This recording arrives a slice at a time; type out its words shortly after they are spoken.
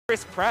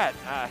Chris Pratt.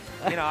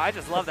 You know, I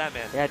just love that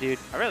man. Yeah, dude.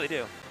 I really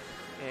do.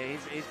 Yeah,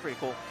 he's pretty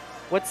cool.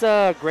 What's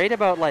great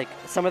about like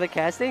some of the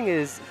casting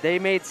is they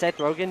made Seth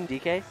Rogen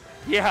DK.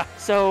 Yeah.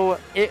 So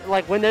it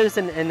like when there's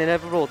an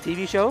inevitable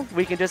TV show,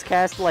 we can just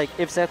cast like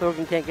if Seth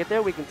Rogen can't get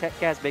there, we can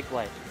cast Big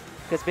Play,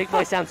 because Big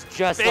Play sounds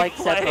just like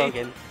Seth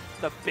Rogen.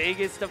 The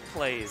biggest of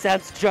plays.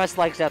 Sounds just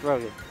like Seth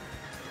Rogen.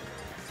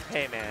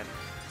 Hey man,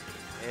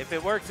 if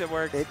it works, it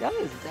works. It does.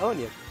 I'm telling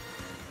you.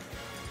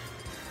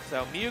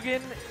 So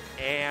Mugen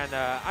and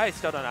I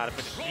still don't know how to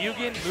put it.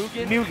 Mugen.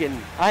 Mugen.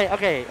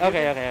 Okay.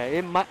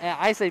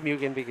 I say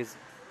Mugen because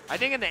I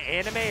think in the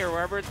anime or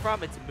wherever it's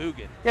from, it's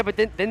Mugen. Yeah, but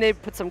then they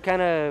put some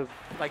kind of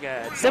like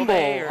a symbol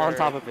or on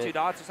top of it. 2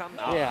 dots or something.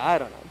 Oh. Yeah, I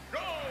don't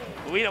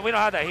know. We don't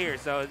have that here,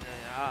 so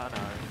I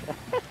don't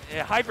know.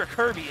 Yeah, Hyper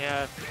Kirby.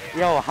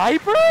 Yo,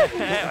 Hyper?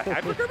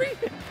 Hyper Kirby?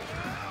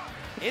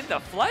 In the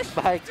flesh?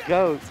 By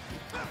goats.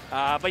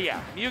 But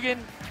yeah, Mugen,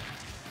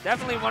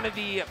 definitely one of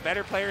the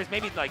better players,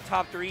 maybe like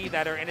top 3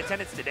 that are in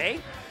attendance today.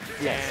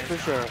 Yes, and, for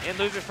sure. And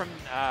losers from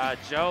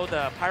Joe,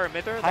 the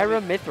Pyramithra.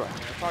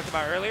 Pyramithra. Talked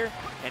about earlier.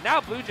 And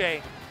now Blue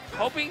Jay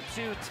hoping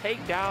to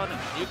take down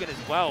Mugen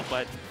as well,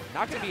 but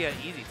not going to be an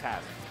easy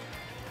task.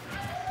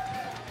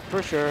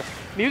 For sure.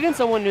 Mugen's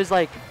someone who's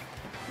like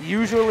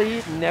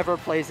usually never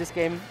plays this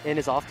game in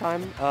his off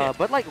time,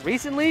 but like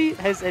recently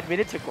has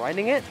admitted to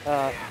grinding it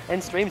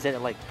and streams it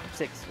at like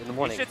 6 in the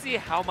morning. You should see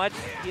how much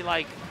he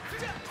like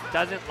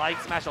doesn't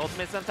like Smash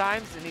Ultimate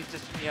sometimes, and he's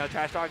just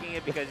trash talking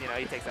it because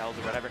he takes L's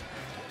or whatever.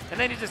 And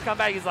then he just come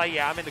back, he's like,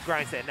 yeah, I'm in the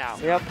grind set now.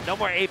 Yep. No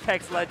more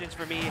Apex Legends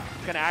for me.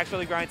 Gonna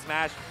actually grind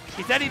Smash.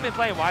 He said he's been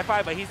playing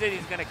Wi-Fi, but he said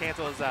he's gonna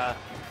cancel his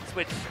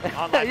Switch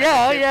online.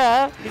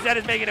 Yeah. He said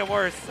it's making it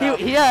worse. So.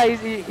 He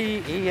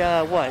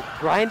what?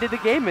 Grinded the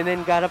game and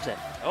then got upset.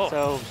 Oh.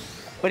 So,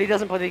 but he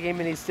doesn't play the game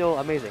and he's still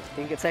amazing.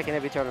 He can get second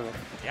every tournament.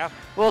 Yeah.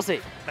 We'll see.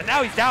 But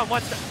now he's down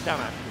one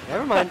step.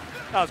 Never mind.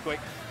 That was quick.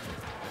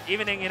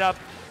 Evening it up.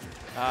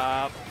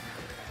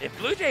 If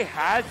Blue Jay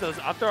has those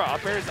up throw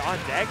up airs on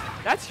deck,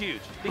 that's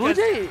huge. Blue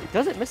Jay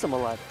doesn't miss them a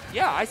lot.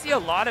 Yeah, I see a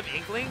lot of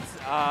Inklings,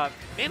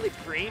 mainly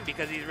Green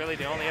because he's really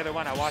the only other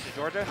one I watch in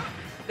Georgia.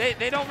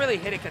 They don't really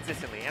hit it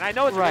consistently. And I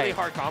know it's a really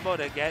hard combo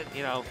to get,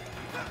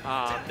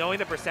 knowing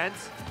the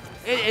percents.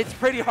 It's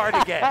pretty hard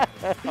to get,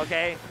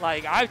 okay?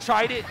 Like, I've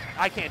tried it.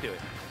 I can't do it.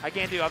 I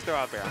can't do up throw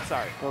up air. I'm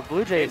sorry. Well,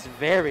 Blue Jay is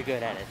very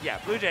good at it. Yeah,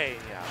 Blue Jay,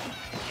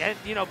 and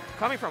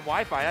coming from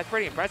Wi-Fi, that's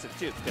pretty impressive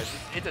too, because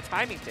it's a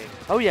timing thing.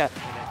 Oh yeah,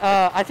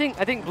 I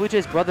think Blue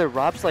Jay's brother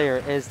Rob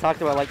Slayer has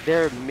talked about like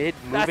their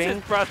mid-moving. That's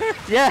his brother.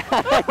 Yeah,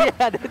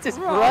 yeah, that's his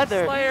Rob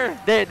brother. Slayer.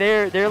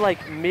 They're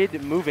like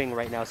mid-moving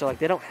right now, so like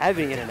they don't have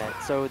the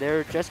internet, so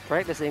they're just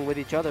practicing with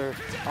each other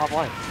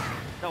offline.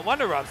 No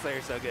wonder Rob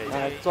Slayer's so good.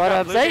 That's what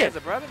I'm saying. As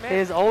a brother, man.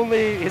 His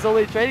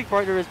only trading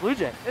partner is Blue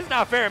Jay. It's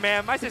not fair,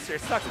 man. My sister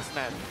sucks at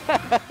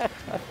Smash.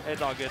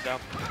 It's all good, though.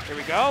 Here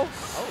we go.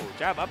 Oh,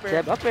 jab up air.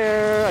 Jab up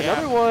air.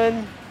 Another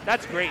one.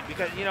 That's great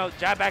because,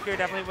 jab back air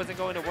definitely wasn't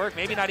going to work.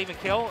 Maybe not even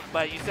kill,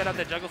 but you set up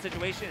the juggle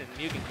situation, and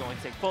Mugen's going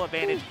to take full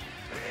advantage.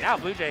 And now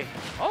Blue Jay.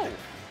 Oh.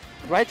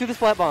 Right through the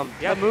splat bomb.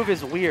 Yep. That move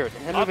is weird.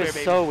 That move is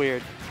so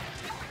weird.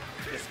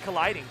 Just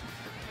colliding.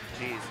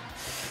 Jeez.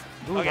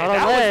 Ooh, okay,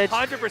 that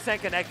was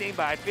 100% connecting,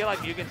 but I feel like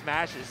Mugen's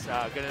mash is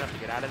good enough to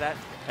get out of that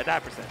at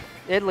that percent.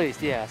 At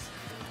least, yes.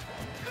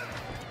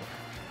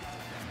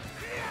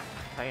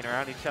 Playing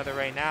around each other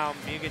right now.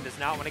 Mugen does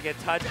not want to get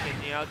touched,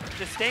 and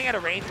just staying at a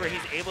range where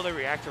he's able to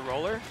react to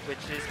roller, which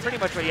is pretty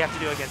much what you have to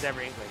do against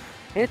every Inkling.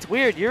 And it's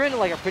weird. You're in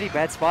like a pretty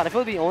bad spot. I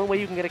feel like the only way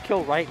you can get a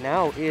kill right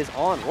now is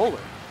on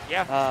roller.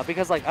 Yeah.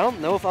 Because like I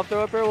don't know if up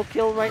throw up air will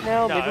kill right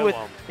now.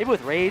 No, maybe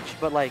with rage,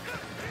 but like.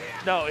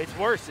 No, it's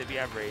worse if you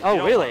have rage.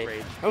 Oh,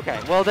 really? Okay.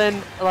 Well, then,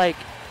 like,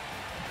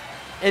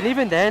 and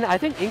even then, I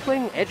think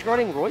Inkling edge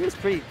guarding Roy is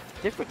pretty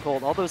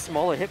difficult. All those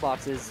smaller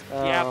hitboxes.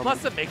 Yeah.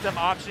 Plus the mix-up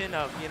option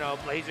of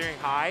lasering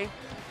high,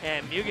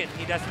 and Mugen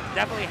he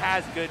definitely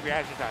has good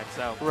reaction time.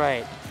 So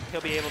he'll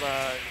be able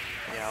to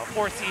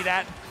foresee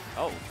that.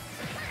 Oh,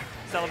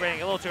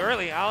 celebrating a little too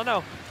early. I don't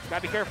know.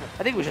 Gotta be careful.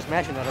 I think he was just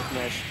mashing that up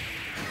smash.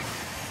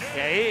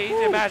 Yeah, he's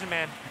a Imagine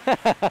man.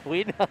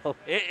 We know.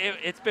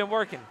 It's been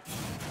working.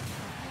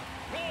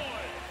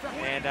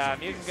 And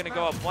Mugen's going to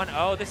go up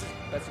 1-0. This is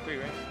best of 3,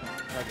 right?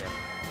 Okay.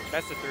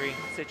 Best of 3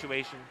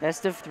 situation.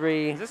 Best of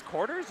 3. Is this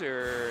quarters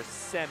or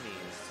semis?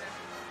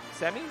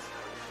 Semis?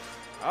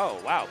 Oh,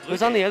 wow.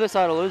 Who's on the other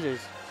side of losers?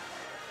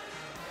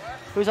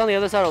 Who's on the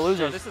other side of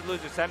losers? No, this is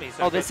loser semis.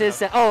 So this is...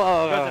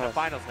 goes into the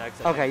finals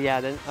next. Okay,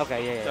 yeah. Then,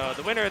 okay, yeah. So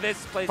the winner of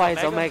this plays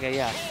Omega,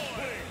 yeah.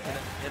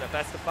 In a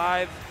best of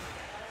 5.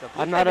 So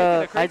I'm not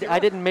I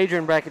didn't major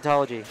in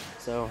bracketology,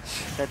 so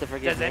you have to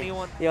forgive me. Does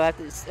anyone? I have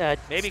to,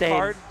 maybe Stain.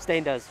 Card?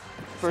 Stain does.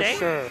 For Stain?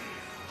 sure.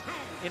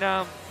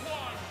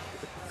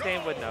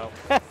 Stain would know.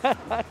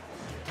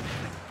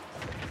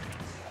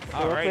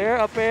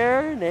 Up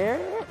air, there.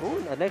 Ooh,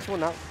 the next one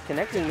not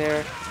connecting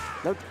there.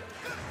 Nope.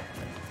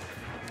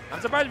 I'm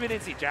surprised we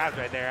didn't see jabs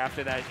right there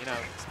after that,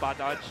 spot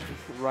dodge.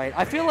 Right.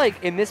 I feel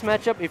like in this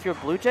matchup, if you're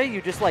Blue Jay,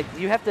 you just like,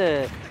 you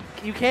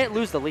can't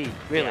lose the lead,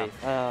 really.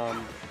 Yeah.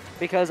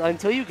 because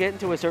until you get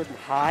into a certain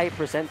high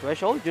percent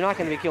threshold, you're not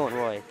going to be killing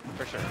Roy.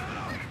 For sure.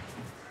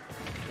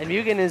 And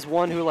Mugen is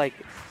one who, like,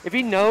 if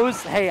he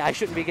knows, hey, I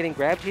shouldn't be getting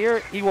grabbed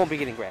here, he won't be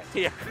getting grabbed.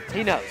 Yeah.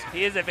 He knows.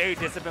 He is a very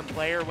disciplined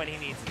player when he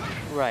needs to.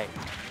 Right.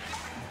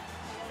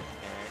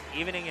 And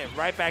evening it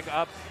right back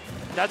up.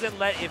 Doesn't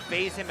let it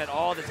phase him at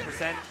all, this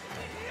percent.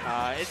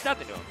 It's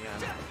nothing to him,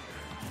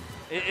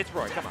 it's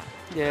Roy, come on.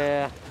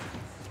 Yeah.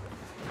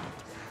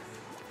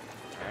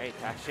 All right,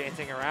 tax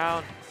chancing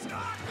around.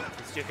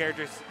 These two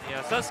characters,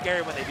 so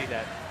scary when they do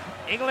that.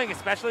 Inkling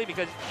especially,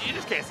 because you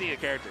just can't see the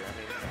character. I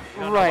mean,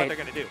 you don't know what they're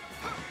going to do.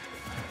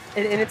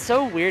 And it's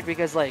so weird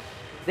because, like,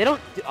 they don't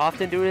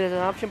often do it as an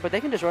option, but they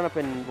can just run up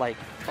and, like,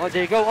 oh,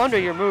 they go under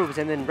your moves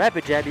and then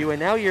rapid jab you, and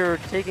now you're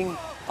taking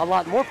a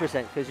lot more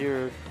percent because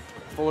you're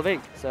full of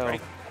ink. So.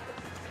 Right.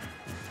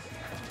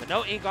 But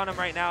no ink on him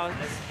right now,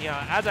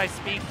 as I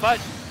speak,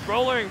 but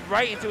rollering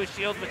right into his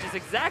shield, which is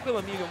exactly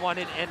what Mugen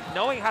wanted, and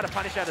knowing how to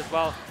punish that as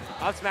well.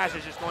 Up smash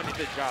is just going to do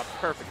the job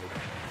perfectly.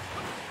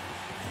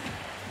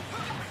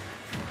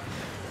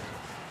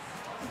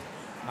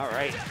 All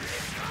right.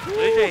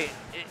 BlueJ,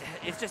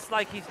 it's just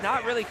like he's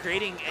not really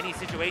creating any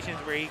situations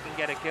where he can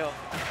get a kill.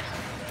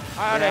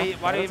 Why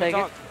do I even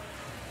talk?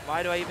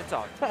 Why do I even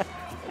talk?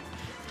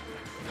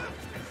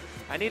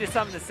 I needed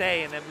something to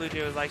say, and then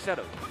BlueJ was like, shut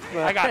up.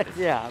 I got this.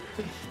 Yeah.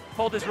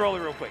 Hold this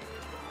roller real quick.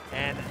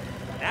 And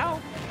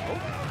now,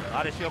 a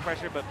lot of shield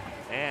pressure, but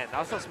man, that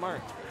was so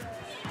smart.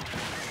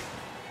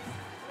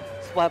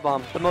 Splat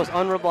bomb, the most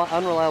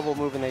unreliable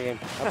move in the game,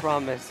 I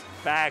promise.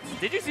 Facts.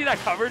 Did you see that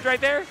coverage right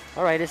there?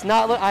 All right, it's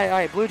not. All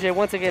right, BlueJ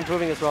once again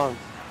proving us wrong.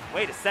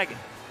 Wait a second.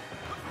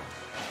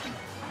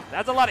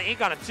 That's a lot of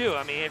ink on him too.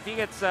 I mean, if he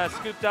gets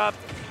scooped up,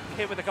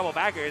 hit with a couple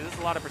back airs, this is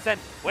a lot of percent.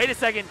 Wait a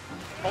second.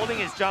 Holding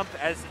his jump,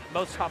 as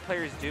most top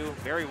players do,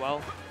 very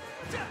well.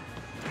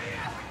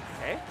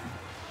 Okay.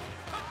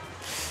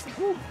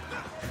 Whew.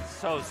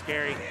 So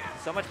scary.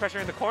 So much pressure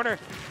in the corner.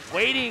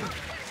 Waiting.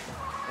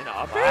 And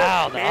up air.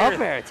 Wow, the up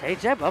air. Take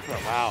jab up air.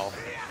 Wow.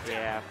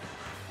 Yeah.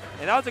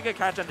 And that was a good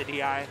catch on the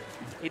DI.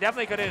 He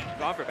definitely could have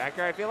gone for back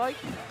air, I feel like.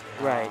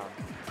 Right.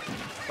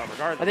 But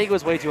regardless. I think it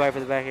was way too high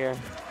for the back air.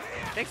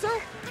 Think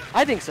so?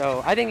 I think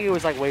so. I think it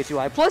was like way too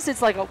high. Plus,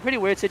 it's like a pretty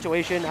weird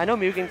situation. I know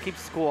Mugen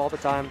keeps cool all the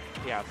time.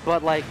 Yeah.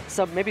 But like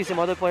maybe some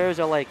other players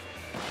are like,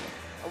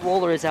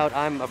 roller is out,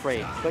 I'm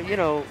afraid. But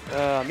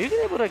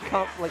Mugen able to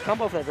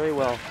combo that very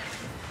well.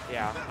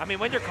 Yeah. I mean,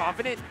 when you're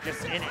confident,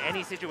 just in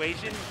any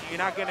situation, you're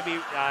not going to be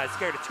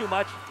scared of too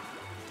much.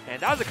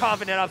 And that was a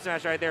confident up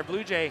smash right there.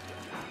 BlueJ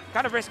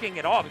kind of risking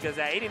it all because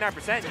at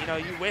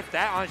 89%, you whiff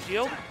that on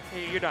shield,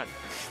 you're done.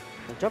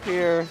 Jump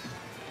here.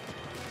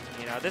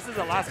 This is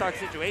a last stock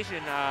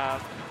situation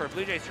for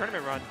BlueJ's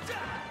tournament run.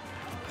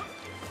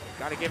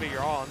 Got to give it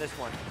your all on this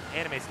one.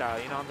 Anime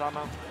style, you know what I'm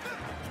talking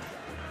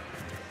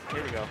about?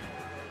 Here we go.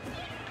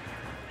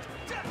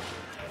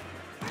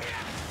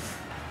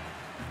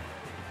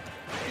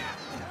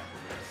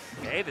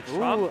 Okay, the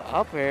trump. Ooh,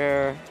 up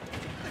air.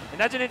 And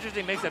that's an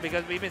interesting mix-up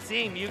because we've been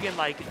seeing Mugen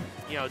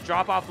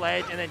drop off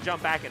ledge and then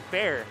jump back and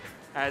fair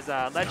as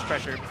ledge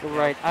pressure.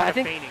 Right. I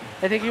think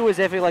he was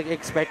definitely like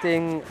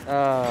expecting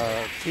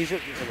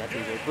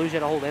BlueJ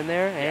to hold in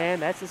there, and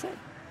that's the same.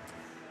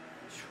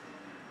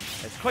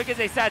 As quick as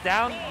they sat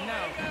down,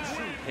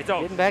 it's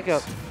over. Getting back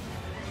up.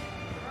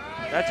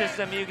 That's just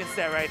a Mugen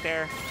set right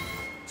there.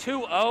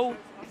 2-0,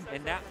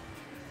 and now.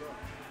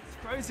 It's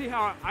crazy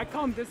how I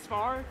come this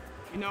far.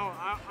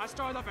 I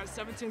started off at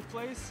 17th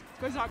place. It's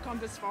crazy how I come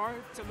this far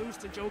to lose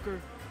to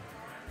Joker.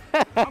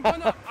 I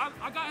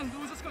got in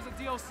lose just because of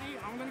DLC.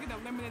 I'm gonna get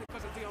eliminated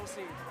because of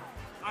DLC.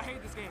 I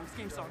hate this game. This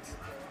game sucks.